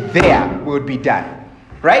ended there, we would be done.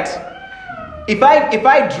 Right? If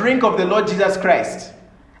I drink of the Lord Jesus Christ,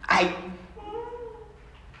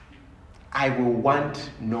 I will want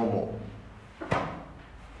no more.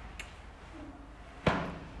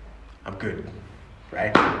 I'm good.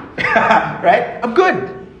 Right? Right? I'm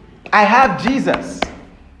good. I have Jesus.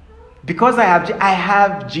 Because I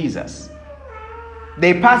have Jesus.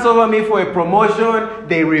 They pass over me for a promotion.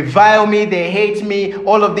 They revile me. They hate me.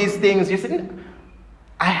 All of these things. You see,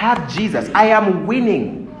 I have Jesus. I am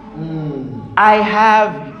winning. I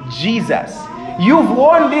have Jesus. You've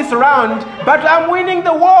won this round, but I'm winning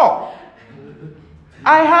the war.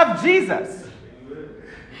 I have Jesus.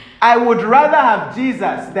 I would rather have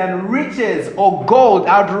Jesus than riches or gold.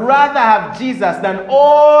 I would rather have Jesus than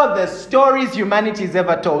all the stories humanity's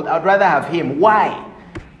ever told. I would rather have him. Why?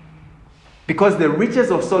 Because the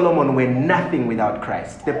riches of Solomon were nothing without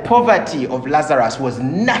Christ. The poverty of Lazarus was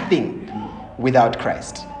nothing without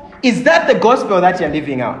Christ. Is that the gospel that you're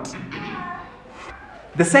living out?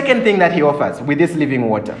 The second thing that he offers with this living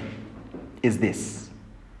water is this.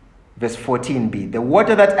 Verse 14b. The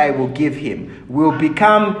water that I will give him will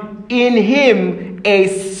become in him a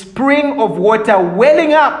spring of water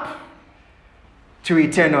welling up to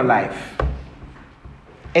eternal life.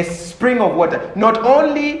 A spring of water. Not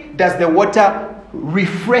only does the water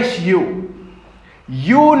refresh you,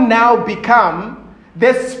 you now become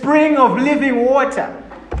the spring of living water.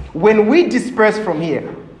 When we disperse from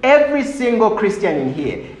here, every single Christian in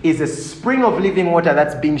here is a spring of living water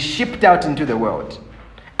that's being shipped out into the world.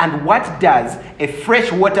 And what does a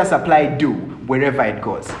fresh water supply do wherever it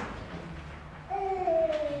goes?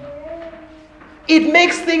 It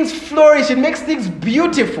makes things flourish. It makes things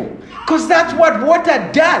beautiful. Because that's what water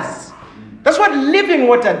does. That's what living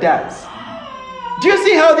water does. Do you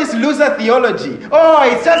see how this loser theology? Oh,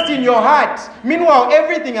 it's just in your heart. Meanwhile,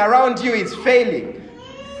 everything around you is failing.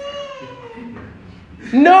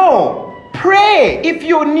 No. Pray. If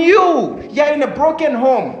you knew you're in a broken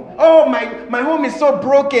home. Oh, my home is so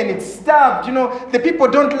broken. It's starved. The people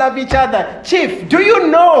don't love each other. Chief, do you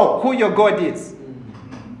know who your God is?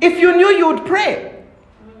 If you knew, you would pray.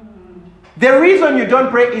 The reason you don't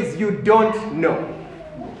pray is you don't know.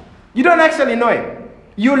 You don't actually know him.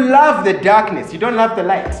 You love the darkness. You don't love the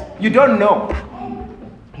light. You don't know.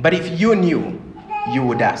 But if you knew, you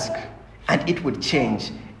would ask. And it would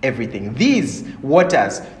change everything. These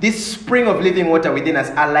waters, this spring of living water within us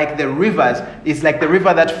are like the rivers. It's like the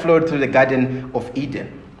river that flowed through the Garden of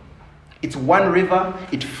Eden. It's one river.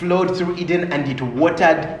 It flowed through Eden and it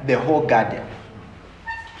watered the whole garden.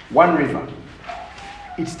 One river.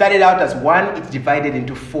 It started out as one. It divided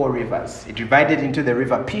into 4 rivers. It divided into the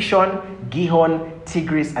river Pishon, Gihon,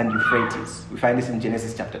 Tigris, and Euphrates. We find this in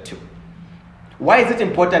Genesis chapter 2. Why is it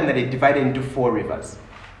important that it divided into 4 rivers?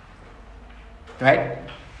 Right?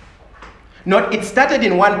 Not it started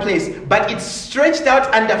in one place, but it stretched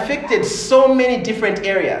out and affected so many different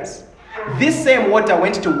areas. This same water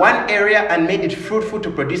went to one area and made it fruitful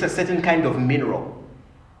to produce a certain kind of mineral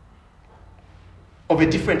of a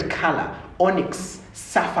different color, onyx,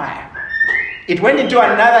 sapphire. It went into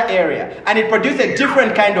another area and it produced a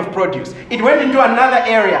different kind of produce. It went into another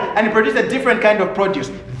area and it produced a different kind of produce.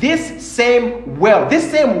 This same well, this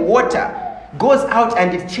same water goes out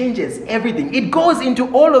and it changes everything. It goes into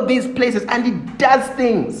all of these places and it does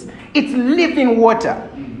things. It's living water.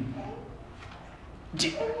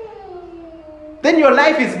 Then your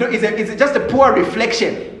life is just a poor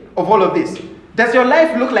reflection of all of this. Does your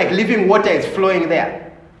life look like living water is flowing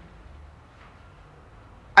there?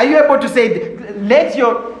 Are you able to say, let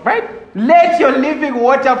your living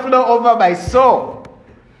water flow over my soul.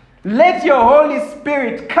 Let your Holy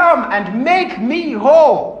Spirit come and make me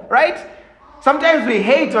whole, right? Sometimes we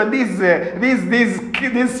hate on these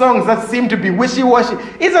songs that seem to be wishy-washy.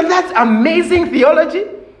 Isn't that amazing theology?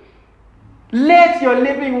 Let your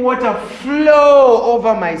living water flow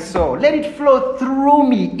over my soul. Let it flow through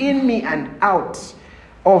me, in me, and out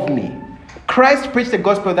of me. Christ preached a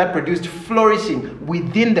gospel that produced flourishing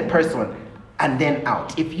within the person and then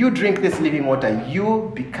out. If you drink this living water,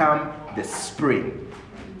 you become the spring.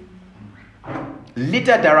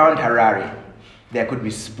 Littered around Harare, there could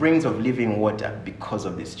be springs of living water because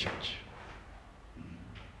of this church.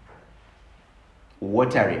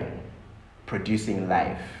 Watering, producing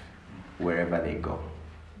life wherever they go.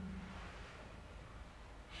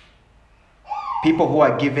 People who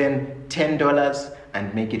are given $10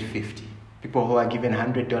 and make it 50. People who are given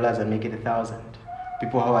 $100 and make it 1,000.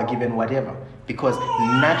 People who are given whatever. Because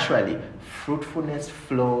naturally, fruitfulness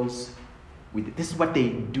flows with it. This is what they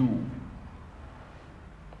do.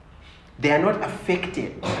 They are not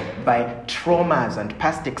affected by traumas and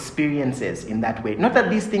past experiences in that way. Not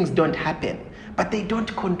that these things don't happen, but they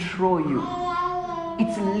don't control you.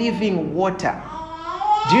 It's living water.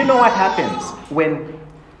 Do you know what happens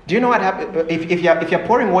if you're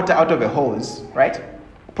pouring water out of a hose, right?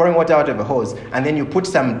 Pouring water out of a hose, and then you put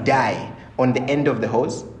some dye on the end of the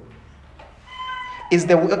hose? Is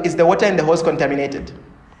the water in the hose contaminated?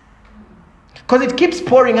 Because it keeps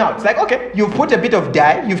pouring out. It's like, okay, you've put a bit of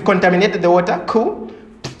dye, you've contaminated the water, cool.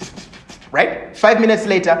 Right? 5 minutes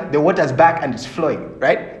later, the water's back and it's flowing,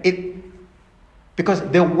 right? Because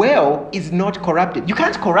the well is not corrupted. You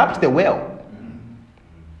can't corrupt the well.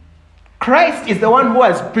 Christ is the one who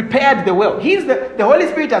has prepared the well. The Holy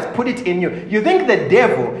Spirit has put it in you. You think the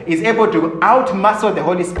devil is able to outmuscle the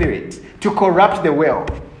Holy Spirit to corrupt the well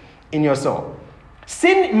in your soul.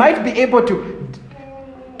 Sin might be able to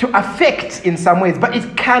affect in some ways, but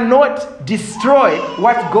it cannot destroy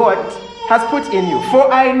what God has put in you.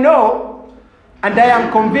 For I know, and I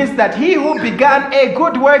am convinced that he who began a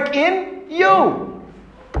good work in you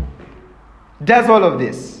does all of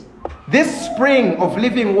this. This spring of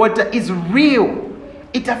living water is real.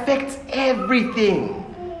 It affects everything.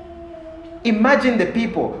 Imagine the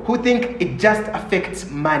people who think it just affects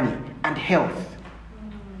money and health.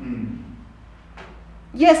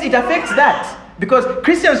 Yes, it affects that. Because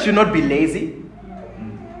Christians should not be lazy.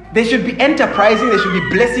 They should be enterprising. They should be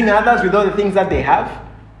blessing others with all the things that they have.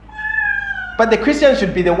 But the Christian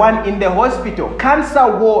should be the one in the hospital,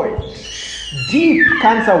 cancer ward, deep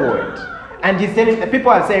cancer ward. And he's telling, people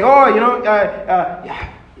are saying,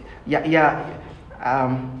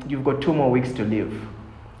 you've got 2 more weeks to live.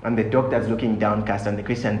 And the doctor's looking downcast, and the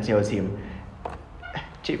Christian tells him,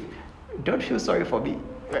 Chief, don't feel sorry for me.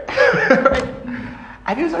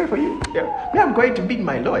 I feel sorry for you. Yeah. I'm going to meet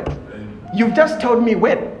my Lord. You've just told me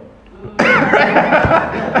when.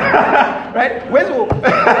 Right? Where's the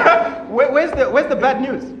bad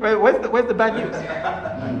news? Where's the bad news?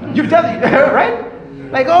 You've just, right?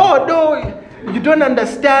 Like, oh no, you don't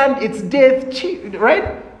understand. It's death,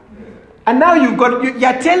 right? And now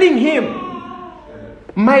you're telling him,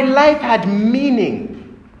 my life had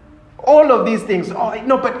meaning. All of these things. Oh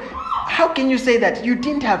no, but how can you say that? You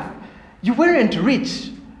weren't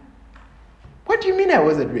rich. What do you mean I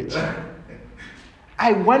wasn't rich?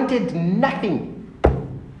 I wanted nothing.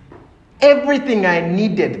 Everything I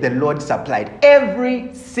needed, the Lord supplied.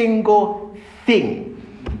 Every single thing.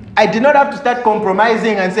 I did not have to start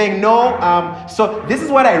compromising and saying, no, so this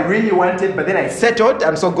is what I really wanted, but then I settled,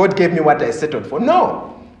 and so God gave me what I settled for.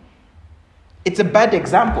 No. It's a bad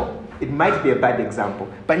example. It might be a bad example,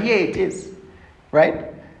 but here it is,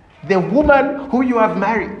 right? The woman who you have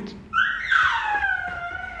married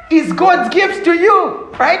is God's gift to you,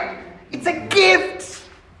 right? It's a gift.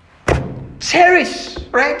 Cherish,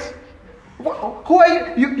 right? Who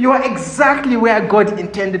are you? You are exactly where God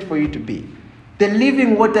intended for you to be. The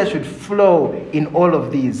living water should flow in all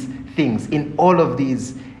of these things, in all of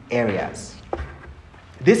these areas.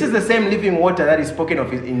 This is the same living water that is spoken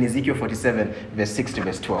of in Ezekiel 47, verse 6 to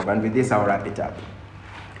verse 12. And with this, I'll wrap it up.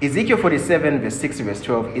 Ezekiel 47, verse 6 to verse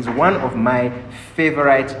 12 is one of my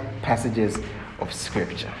favorite passages of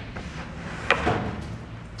Scripture.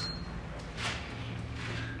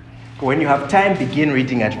 When you have time, begin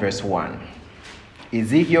reading at verse 1.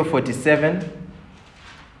 Ezekiel 47,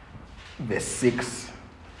 verse 6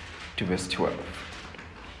 to verse 12.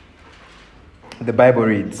 The Bible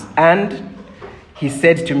reads, "And he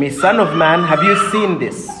said to me, Son of man, have you seen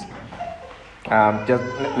this?" Just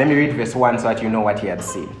let me read verse 1 so that you know what he had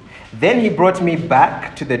seen. "Then he brought me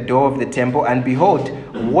back to the door of the temple, and behold,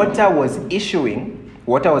 water was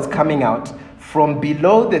coming out from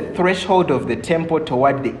below the threshold of the temple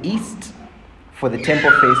toward the east, for the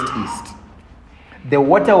temple faced east. The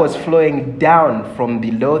water was flowing down from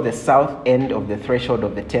below the south end of the threshold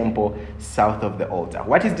of the temple, south of the altar."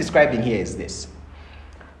 What he's describing here is this.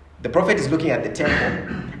 The prophet is looking at the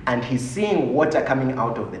temple, and he's seeing water coming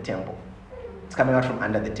out of the temple. It's coming out from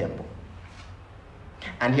under the temple.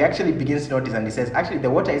 And he actually begins to notice, and he says, actually, the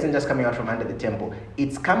water isn't just coming out from under the temple.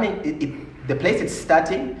 It's coming, the place it's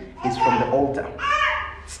starting is from the altar.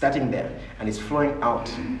 It's starting there, and it's flowing out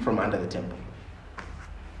from under the temple.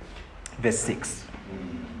 Verse 6.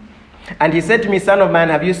 "And he said to me, Son of man,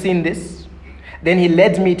 have you seen this? Then he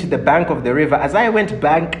led me to the bank of the river. As I went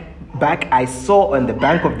back, I saw on the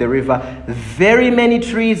bank of the river very many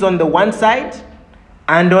trees on the one side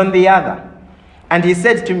and on the other. And he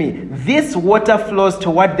said to me, this water flows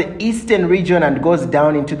toward the eastern region and goes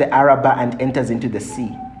down into the Arabah and enters into the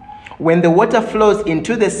sea. When the water flows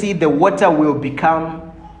into the sea, the water will become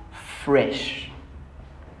fresh.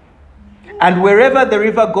 And wherever the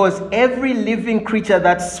river goes, every living creature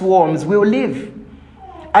that swarms will live.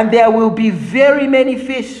 And there will be very many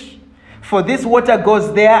fish. For this water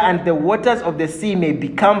goes there, and the waters of the sea may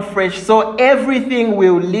become fresh. So everything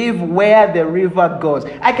will live where the river goes."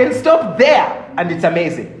 I can stop there, and it's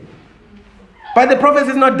amazing. But the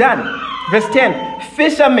prophecy is not done. Verse 10,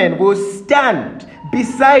 "Fishermen will stand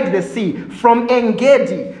beside the sea from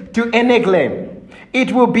En-Gedi to Eneglaim.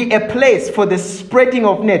 It will be a place for the spreading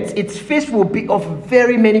of nets. Its fish will be of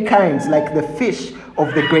very many kinds, like the fish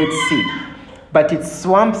of the great sea. But its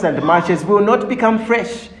swamps and marshes will not become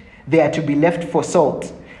fresh. They are to be left for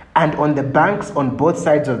salt. And on the banks on both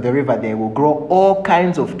sides of the river, there will grow all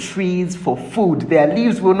kinds of trees for food. Their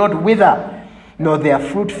leaves will not wither, nor their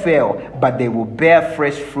fruit fail, but they will bear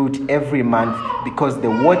fresh fruit every month, because the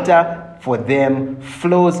water for them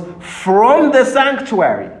flows from the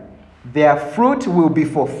sanctuary. Their fruit will be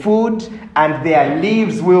for food, and their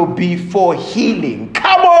leaves will be for healing.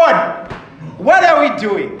 Come on! What are we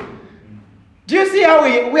doing? Do you see how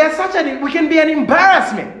we can be an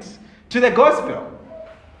embarrassment to the gospel?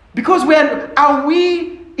 Because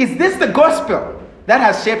is this the gospel that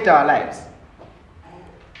has shaped our lives?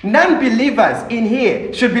 Non-believers in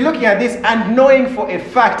here should be looking at this and knowing for a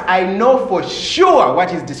fact, I know for sure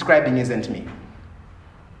what he's describing isn't me.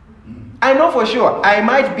 I know for sure. I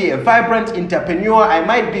might be a vibrant entrepreneur. I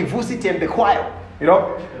might be Vusit and the choir,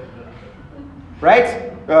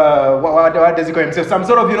 right? What does he call himself? Some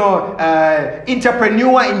sort of,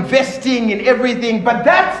 entrepreneur investing in everything. But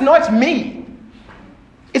that's not me.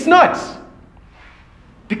 It's not.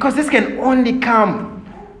 Because this can only come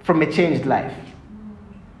from a changed life.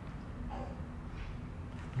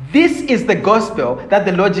 This is the gospel that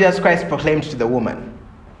the Lord Jesus Christ proclaimed to the woman.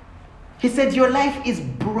 He said, your life is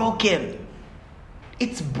broken.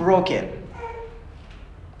 It's broken.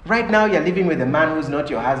 Right now, you're living with a man who's not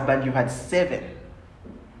your husband. You had 7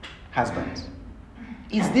 husbands.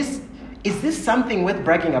 Is this something worth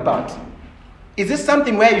bragging about? Is this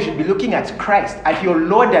something where you should be looking at Christ, at your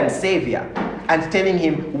Lord and Savior, and telling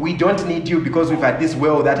him, we don't need you because we've had this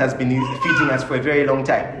well that has been feeding us for a very long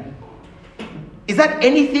time? Is that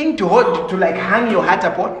anything to hang your hat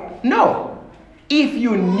upon? No. If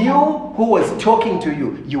you knew who was talking to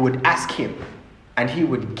you, you would ask him, and he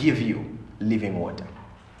would give you living water.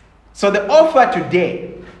 So the offer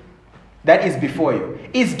today that is before you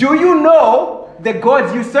is, do you know the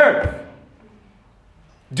God you serve?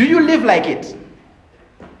 Do you live like it?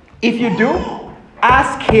 If you do,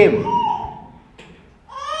 ask him.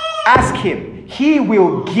 Ask him. He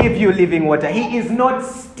will give you living water. He is not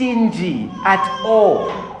stingy at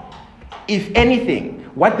all. If anything,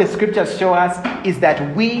 what the scriptures show us is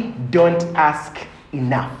that we don't ask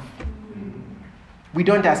enough. We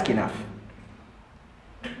don't ask enough.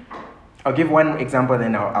 I'll give one example,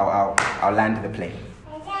 then I'll land the plane.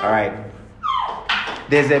 All right.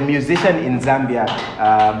 There's a musician in Zambia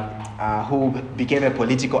who became a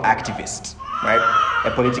political activist, right?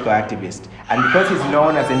 A political activist. And because he's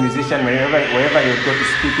known as a musician, wherever he would go to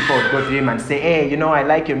speak, people would go to him and say, hey, I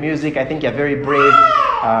like your music. I think you're very brave.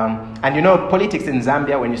 And politics in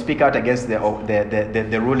Zambia, when you speak out against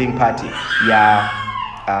the ruling party,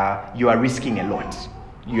 you are risking a lot.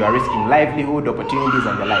 You are risking livelihood, opportunities,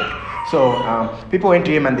 and the like. So people went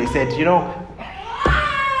to him and they said,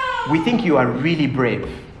 we think you are really brave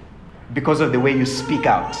because of the way you speak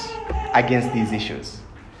out against these issues.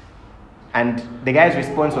 And the guy's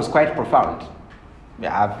response was quite profound.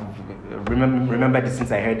 I've remembered it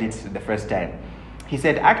since I heard it the first time. He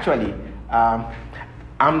said, actually,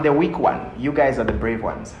 I'm the weak one. You guys are the brave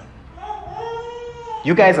ones.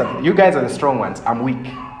 You guys are the strong ones. I'm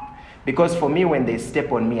weak. Because for me, when they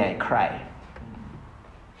step on me, I cry.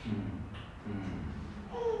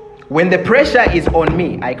 When the pressure is on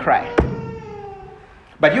me, I cry.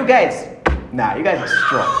 But you guys are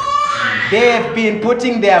strong. They have been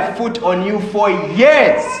putting their foot on you for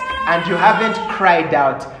years, and you haven't cried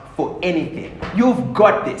out for anything. You've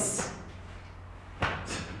got this.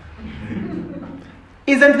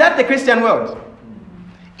 Isn't that the Christian world?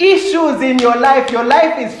 Issues in your life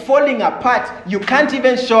is falling apart. You can't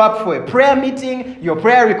even show up for a prayer meeting. Your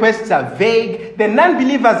prayer requests are vague. The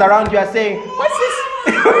non-believers around you are saying, what's this?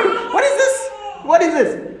 What is this? What is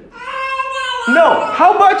this? No.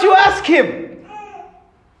 How about you ask him?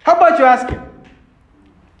 How about you ask him?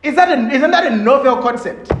 Isn't that a novel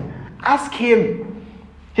concept? Ask him.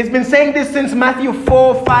 He's been saying this since Matthew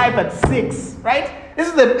 4, 5, and 6, right?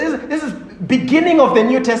 This is beginning of the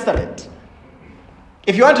New Testament.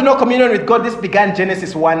 If you want to know communion with God, this began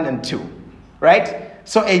Genesis 1 and 2, right?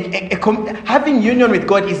 So having union with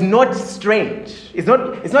God is not strange. It's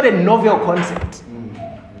not a novel concept.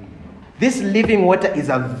 This living water is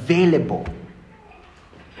available.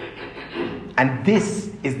 And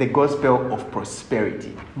this is the gospel of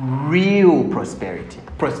prosperity. Real prosperity.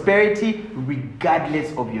 Prosperity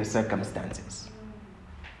regardless of your circumstances.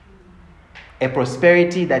 A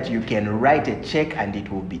prosperity that you can write a check and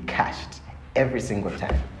it will be cashed every single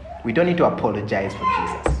time. We don't need to apologize for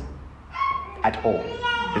Jesus at all.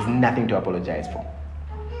 There's nothing to apologize for.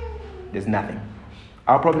 There's nothing.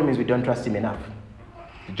 Our problem is we don't trust him enough.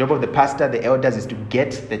 The job of the pastor, the elders, is to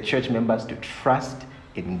get the church members to trust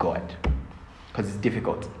in God. Because it's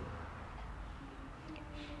difficult.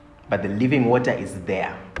 But the living water is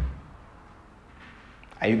there.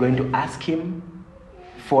 Are you going to ask him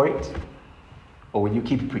for it? Or will you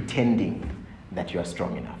keep pretending that you are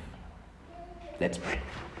strong enough? Let's pray.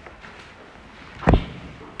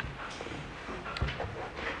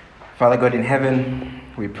 Father God in heaven,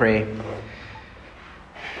 we pray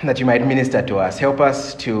that you might minister to us. Help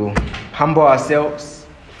us to humble ourselves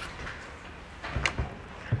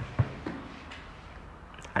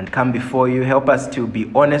and come before you. Help us to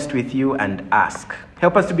be honest with you and ask.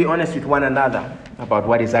 Help us to be honest with one another about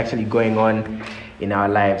what is actually going on in our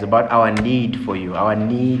lives, about our need for you, our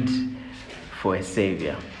need for a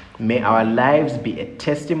Savior. May our lives be a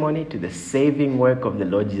testimony to the saving work of the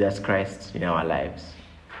Lord Jesus Christ in our lives.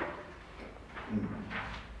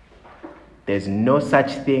 There's no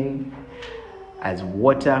such thing as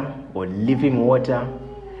water or living water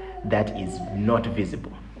that is not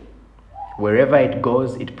visible. Wherever it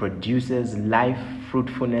goes, it produces life,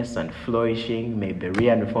 fruitfulness, and flourishing. May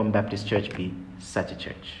Berea and Reformed Baptist Church be such a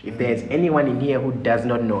church. If there is anyone in here who does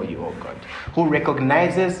not know you, oh God, who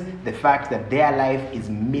recognizes the fact that their life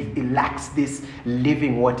lacks this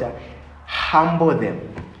living water, humble them.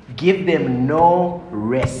 Give them no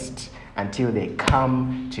rest until they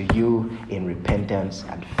come to you in repentance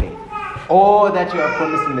and faith. All that you have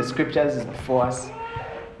promised in the scriptures is before us.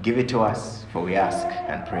 Give it to us, for we ask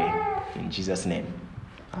and pray. In Jesus' name,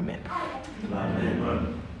 amen.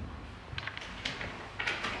 Amen.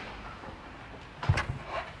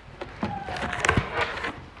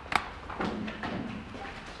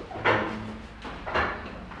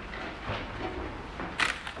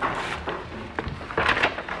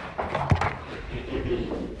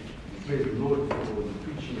 Praise the Lord for the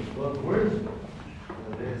preaching of God's word.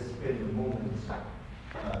 Let's spend a moment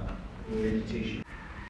in meditation.